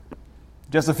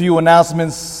Just a few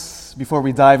announcements before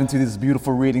we dive into these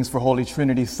beautiful readings for Holy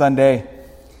Trinity Sunday.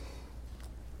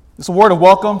 Just a word of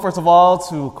welcome, first of all,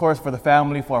 of course, for the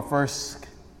family, for our first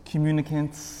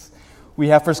communicants. We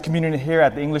have First Communion here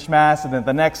at the English Mass, and then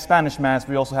the next Spanish Mass,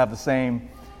 we also have the same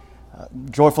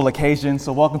joyful occasion.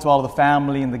 So welcome to all of the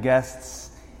family and the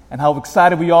guests, and how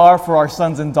excited we are for our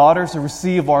sons and daughters to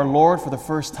receive our Lord for the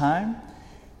first time.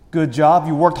 Good job.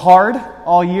 You worked hard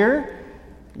all year.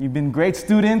 You've been great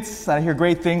students. I hear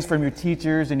great things from your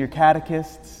teachers and your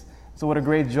catechists. So what a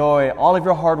great joy. All of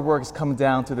your hard work is coming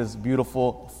down to this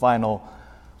beautiful final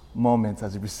moment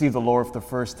as you receive the Lord for the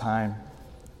first time.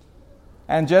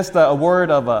 And just a word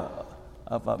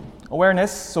of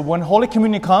awareness. So when Holy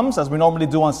Communion comes, as we normally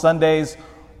do on Sundays,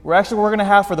 we're going to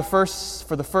have for the first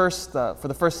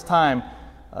time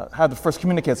have the first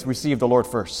communicants receive the Lord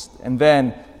first, and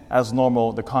then, as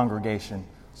normal, the congregation.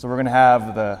 So we're going to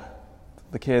have the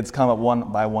kids come up one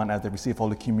by one as they receive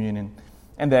Holy Communion.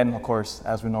 And then, of course,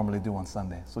 as we normally do on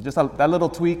Sunday. So just that little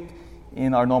tweak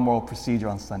in our normal procedure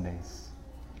on Sundays.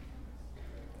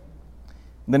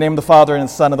 In the name of the Father, and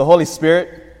the Son, and the Holy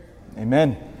Spirit,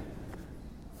 amen.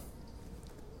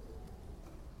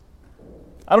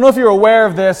 I don't know if you're aware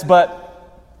of this,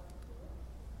 but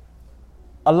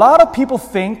a lot of people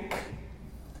think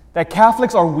that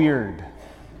Catholics are weird.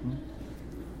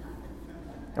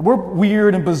 And we're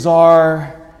weird and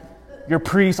bizarre. Your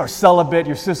priests are celibate.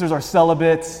 Your sisters are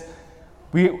celibate.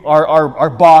 Our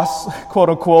boss, quote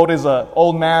unquote, is an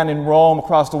old man in Rome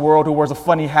across the world who wears a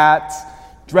funny hat,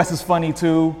 dresses funny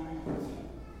too.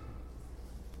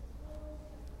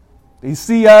 They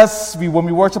see us. When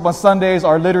we worship on Sundays,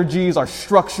 our liturgies are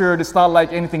structured. It's not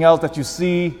like anything else that you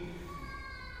see.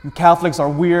 You Catholics are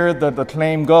weird, the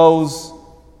claim goes.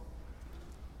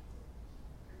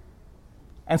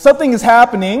 And something is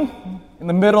happening in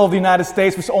the middle of the United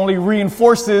States which only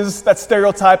reinforces that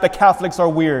stereotype that Catholics are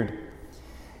weird.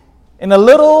 In a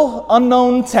little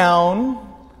unknown town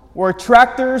where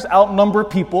tractors outnumber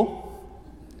people,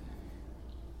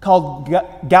 called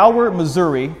Gower,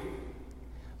 Missouri,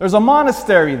 there's a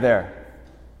monastery there.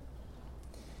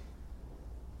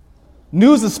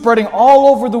 News is spreading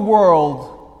all over the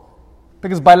world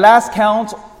because by last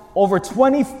count, over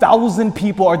 20,000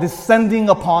 people are descending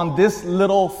upon this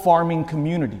little farming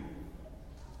community.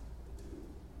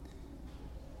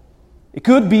 It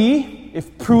could be,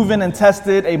 if proven and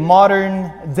tested, a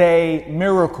modern-day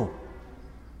miracle.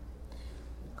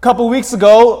 A couple weeks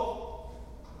ago,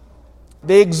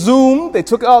 they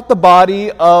took out the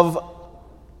body of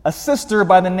a sister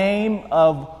by the name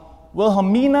of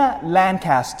Wilhelmina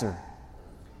Lancaster.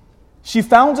 She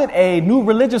founded a new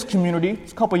religious community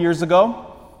a couple years ago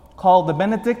called the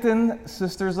Benedictine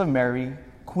Sisters of Mary,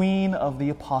 Queen of the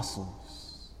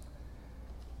Apostles.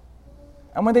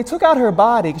 And when they took out her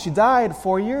body, because she died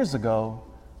 4 years ago,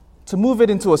 to move it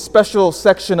into a special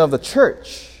section of the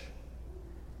church,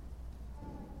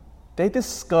 they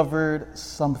discovered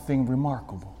something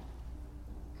remarkable.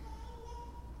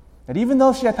 That even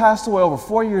though she had passed away over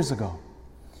 4 years ago,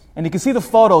 and you can see the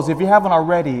photos, if you haven't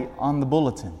already, on the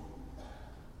bulletin,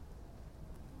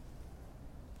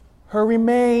 her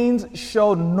remains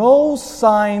showed no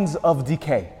signs of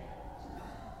decay.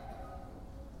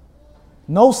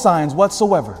 No signs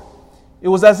whatsoever. It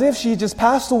was as if she just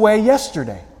passed away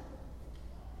yesterday.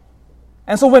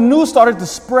 And so when news started to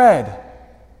spread,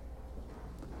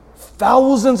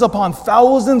 thousands upon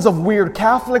thousands of weird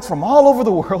Catholics from all over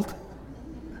the world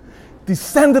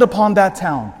descended upon that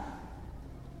town.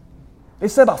 They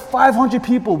said about 500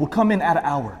 people would come in at an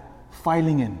hour,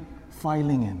 filing in.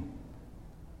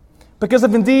 Because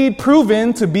if indeed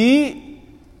proven to be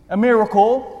a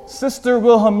miracle, Sister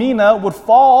Wilhelmina would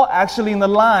fall actually in the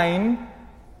line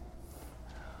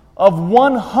of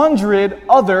 100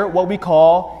 other what we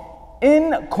call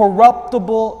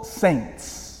incorruptible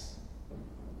saints.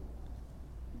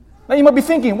 Now you might be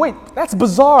thinking, wait, that's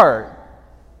bizarre.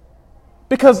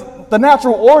 Because the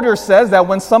natural order says that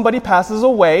when somebody passes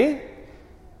away,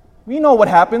 we know what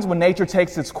happens when nature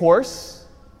takes its course.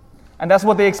 And that's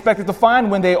what they expected to find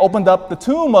when they opened up the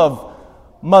tomb of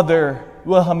Mother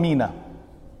Wilhelmina.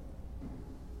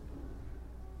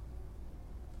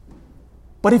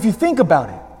 But if you think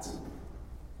about it,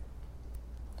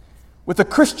 with a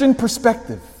Christian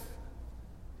perspective,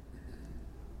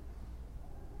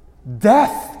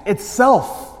 death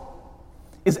itself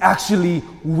is actually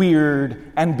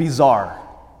weird and bizarre.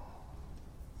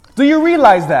 Do you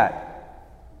realize that?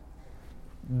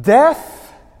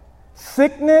 Death,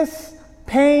 sickness,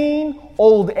 pain,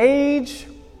 old age,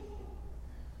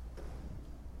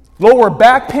 lower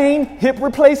back pain, hip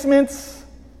replacements,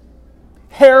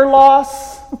 hair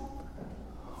loss,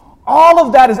 all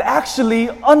of that is actually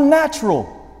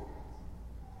unnatural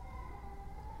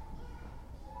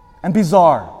and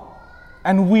bizarre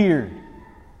and weird.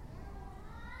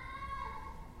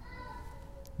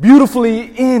 Beautifully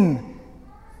in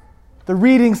the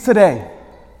readings today,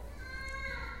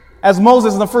 as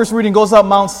Moses in the first reading goes up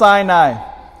Mount Sinai,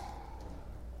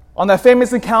 on that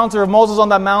famous encounter of Moses on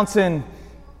that mountain,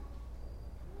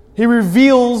 he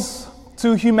reveals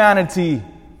to humanity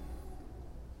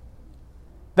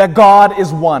that God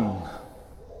is one.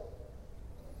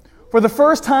 For the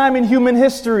first time in human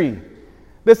history,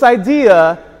 this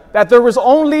idea that there was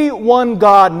only one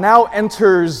God now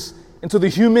enters into the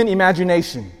human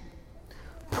imagination.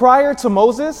 Prior to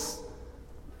Moses,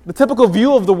 the typical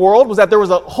view of the world was that there was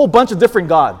a whole bunch of different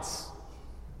gods.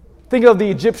 Think of the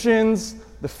Egyptians,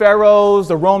 the pharaohs,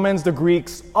 the Romans, the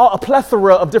Greeks, a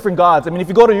plethora of different gods. I mean, if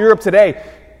you go to Europe today,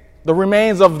 the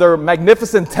remains of their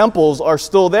magnificent temples are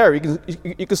still there.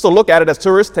 You can still look at it as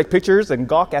tourists, take pictures and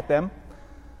gawk at them.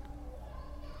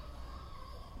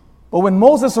 But when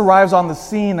Moses arrives on the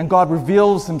scene and God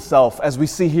reveals himself, as we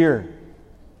see here,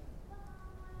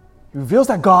 he reveals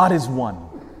that God is one.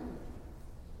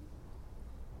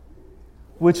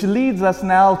 Which leads us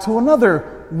now to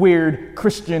another weird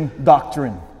Christian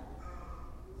doctrine.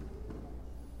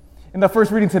 In the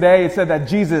first reading today, it said that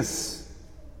Jesus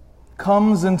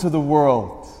comes into the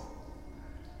world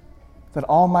that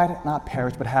all might not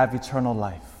perish but have eternal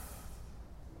life.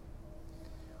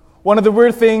 One of the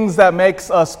weird things that makes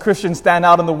us Christians stand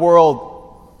out in the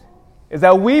world is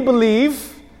that we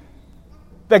believe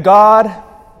that God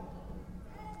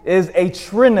is a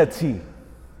Trinity.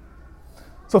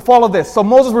 So follow this. So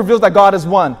Moses reveals that God is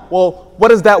one. Well, what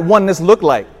does that oneness look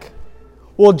like?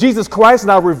 Well, Jesus Christ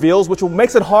now reveals, which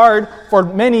makes it hard for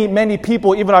many, many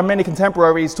people, even our many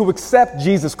contemporaries, to accept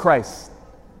Jesus Christ.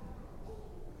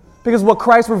 Because what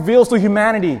Christ reveals to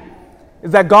humanity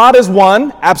is that God is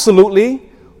one, absolutely,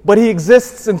 but he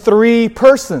exists in three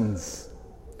persons: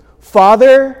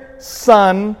 Father,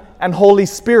 Son, and Holy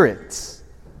Spirit.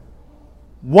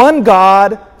 One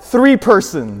God, three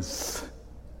persons.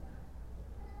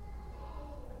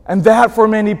 And that for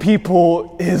many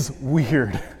people is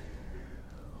weird.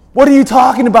 What are you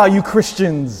talking about, you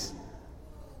Christians?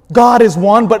 God is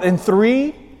one, but in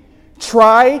three?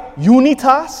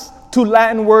 Unitas, two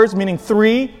Latin words meaning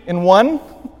three in one?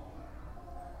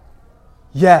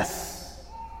 Yes.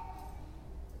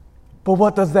 But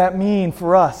what does that mean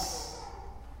for us?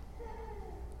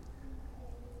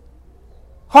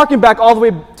 Harken back all the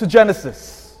way to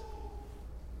Genesis.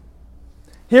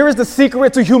 Here is the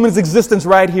secret to human's existence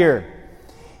right here.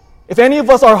 If any of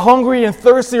us are hungry and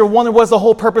thirsty or wondering what's the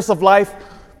whole purpose of life,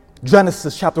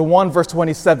 Genesis chapter 1, verse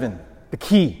 27, the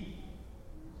key.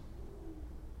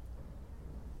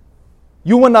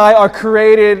 You and I are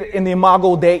created in the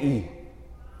imago Dei,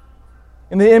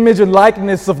 in the image and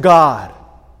likeness of God.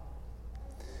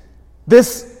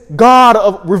 This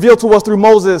God revealed to us through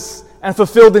Moses and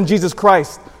fulfilled in Jesus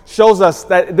Christ shows us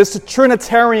that this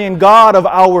Trinitarian God of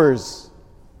ours,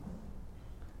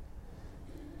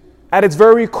 at its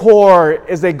very core,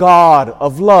 is a God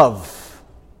of love.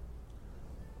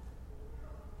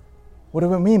 What do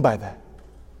we mean by that?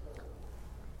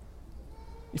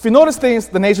 If you notice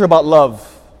the nature about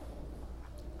love,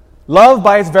 love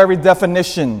by its very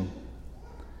definition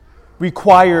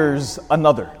requires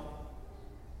another.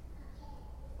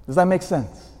 Does that make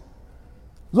sense?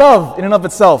 Love in and of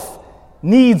itself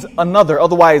needs another,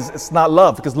 otherwise it's not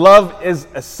love, because love is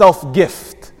a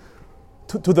self-gift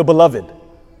to the beloved.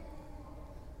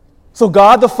 So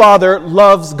God the Father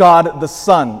loves God the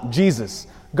Son, Jesus.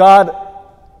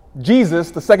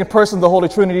 Jesus, the second person of the Holy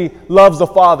Trinity, loves the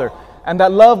Father. And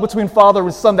that love between Father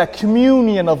and Son, that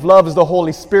communion of love, is the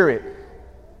Holy Spirit.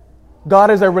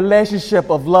 God is a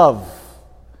relationship of love.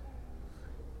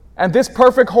 And this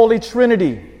perfect Holy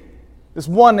Trinity, this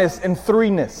oneness and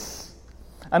threeness.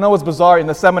 I know it's bizarre. In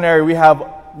the seminary, we have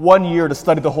 1 year to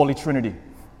study the Holy Trinity.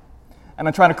 And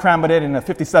I'm trying to cram it in a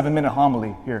 57-minute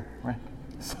homily here, right?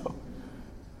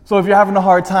 So if you're having a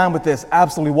hard time with this,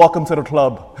 absolutely welcome to the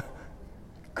club.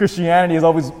 Christianity has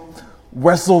always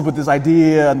wrestled with this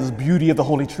idea and this beauty of the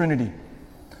Holy Trinity.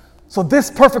 So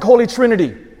this perfect Holy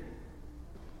Trinity,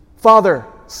 Father,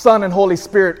 Son, and Holy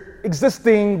Spirit,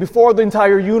 existing before the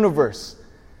entire universe,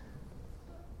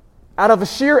 out of a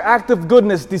sheer act of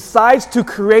goodness, decides to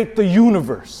create the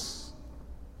universe.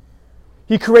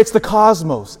 He creates the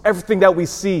cosmos, everything that we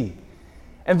see.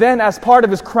 And then as part of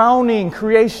his crowning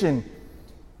creation,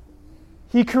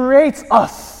 he creates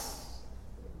us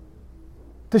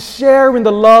to share in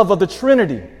the love of the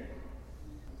Trinity.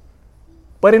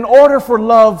 But in order for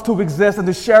love to exist and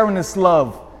to share in this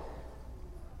love,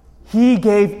 He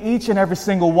gave each and every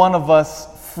single one of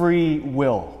us free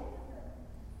will.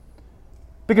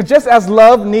 Because just as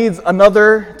love needs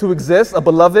another to exist, a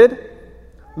beloved,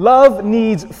 love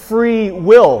needs free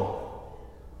will.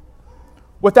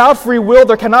 Without free will,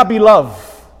 there cannot be love.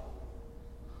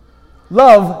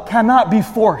 Love cannot be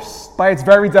forced by its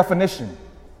very definition.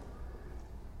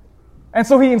 And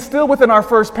so he instilled within our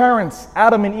first parents,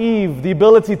 Adam and Eve, the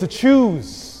ability to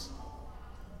choose.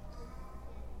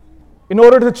 In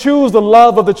order to choose the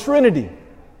love of the Trinity.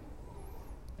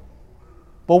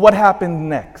 But what happened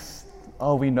next?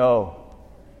 Oh, we know.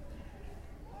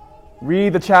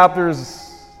 Read the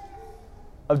chapters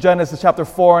of Genesis, chapter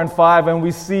 4 and 5, and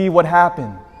we see what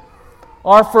happened.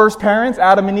 Our first parents,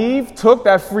 Adam and Eve, took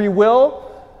that free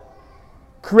will,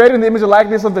 created in the image and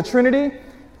likeness of the Trinity,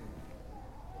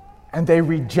 and they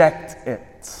reject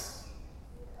it.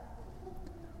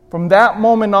 From that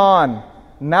moment on,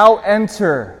 now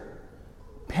enter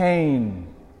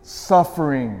pain,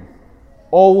 suffering,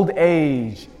 old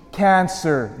age,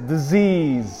 cancer,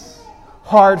 disease,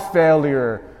 heart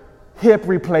failure, hip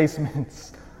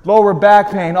replacements, lower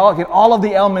back pain, all of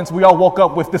the ailments we all woke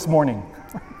up with this morning.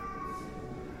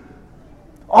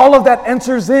 All of that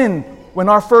enters in when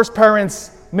our first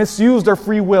parents misused their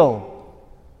free will.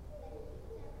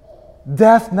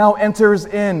 Death now enters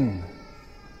in.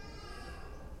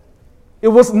 It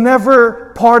was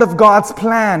never part of God's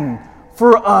plan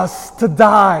for us to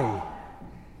die.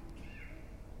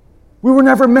 We were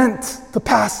never meant to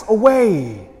pass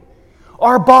away.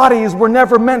 Our bodies were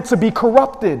never meant to be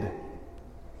corrupted.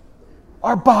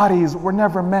 Our bodies were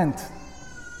never meant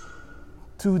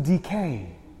to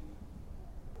decay.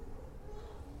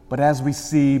 But as we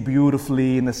see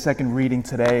beautifully in the second reading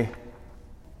today,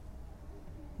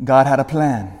 God had a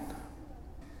plan.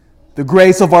 The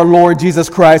grace of our Lord Jesus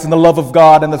Christ and the love of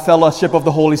God and the fellowship of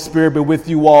the Holy Spirit be with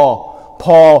you all,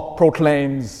 Paul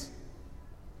proclaims.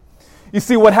 You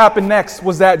see, what happened next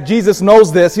was that Jesus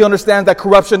knows this. He understands that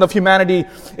corruption of humanity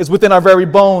is within our very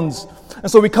bones.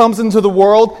 And so he comes into the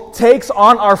world, takes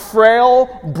on our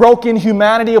frail, broken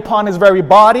humanity upon his very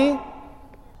body,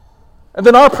 and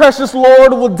then our precious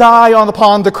Lord will die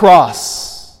upon the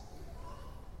cross.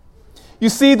 You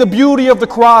see the beauty of the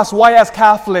cross. Why, as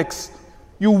Catholics,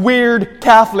 you weird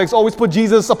Catholics, always put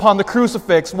Jesus upon the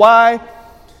crucifix? Why?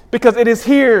 Because it is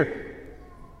here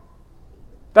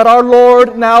that our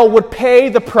Lord now would pay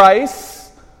the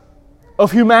price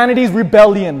of humanity's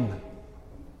rebellion.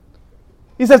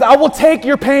 He says, I will take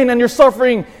your pain and your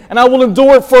suffering, and I will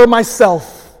endure it for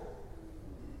myself.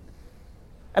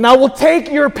 And I will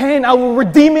take your pain, I will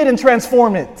redeem it and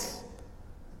transform it.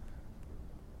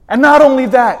 And not only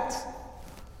that,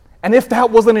 and if that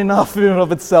wasn't enough in and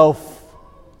of itself,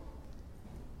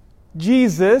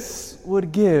 Jesus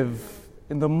would give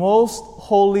in the most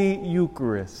holy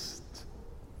Eucharist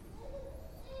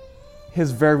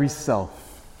his very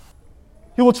self.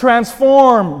 He will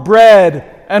transform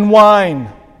bread and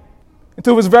wine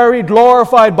into his very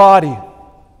glorified body.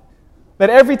 That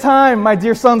every time, my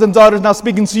dear sons and daughters, now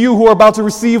speaking to you who are about to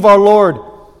receive our Lord,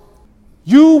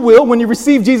 you will, when you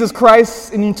receive Jesus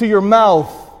Christ into your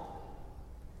mouth,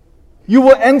 you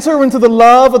will enter into the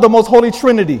love of the most holy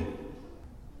Trinity.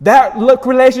 That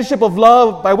relationship of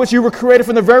love by which you were created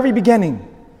from the very beginning,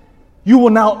 you will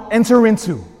now enter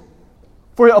into.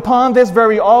 For upon this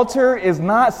very altar is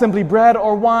not simply bread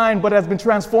or wine, but has been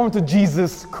transformed to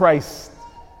Jesus Christ.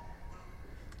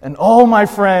 And oh, my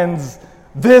friends,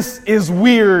 this is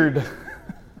weird.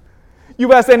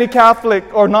 You ask any Catholic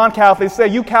or non-Catholic, say,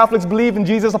 you Catholics believe in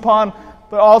Jesus upon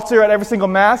the altar at every single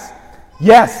Mass?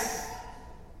 Yes.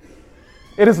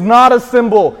 It is not a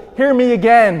symbol. Hear me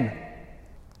again.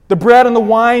 The bread and the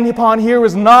wine upon here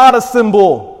is not a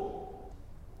symbol.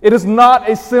 It is not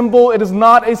a symbol. It is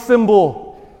not a symbol.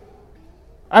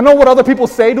 I know what other people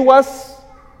say to us.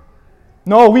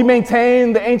 No, we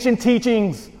maintain the ancient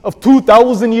teachings of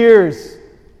 2,000 years.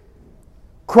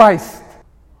 Christ,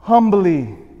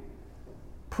 humbly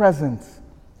present,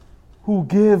 who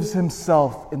gives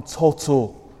himself in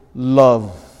total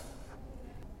love.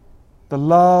 The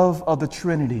love of the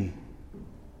Trinity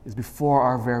is before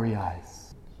our very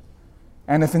eyes.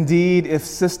 And if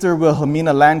Sister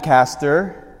Wilhelmina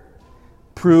Lancaster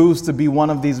proves to be one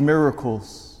of these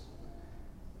miracles,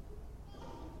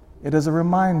 it is a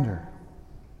reminder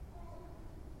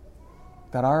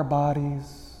that our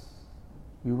bodies,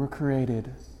 we were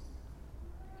created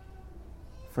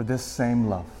for this same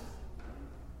love.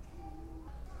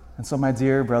 And so, my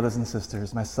dear brothers and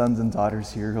sisters, my sons and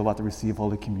daughters here who are about to receive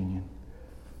Holy Communion,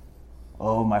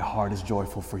 oh, my heart is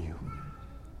joyful for you.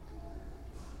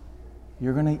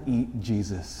 You're going to eat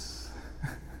Jesus.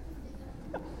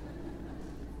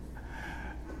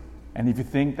 And if you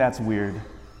think that's weird,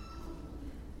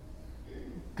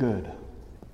 good.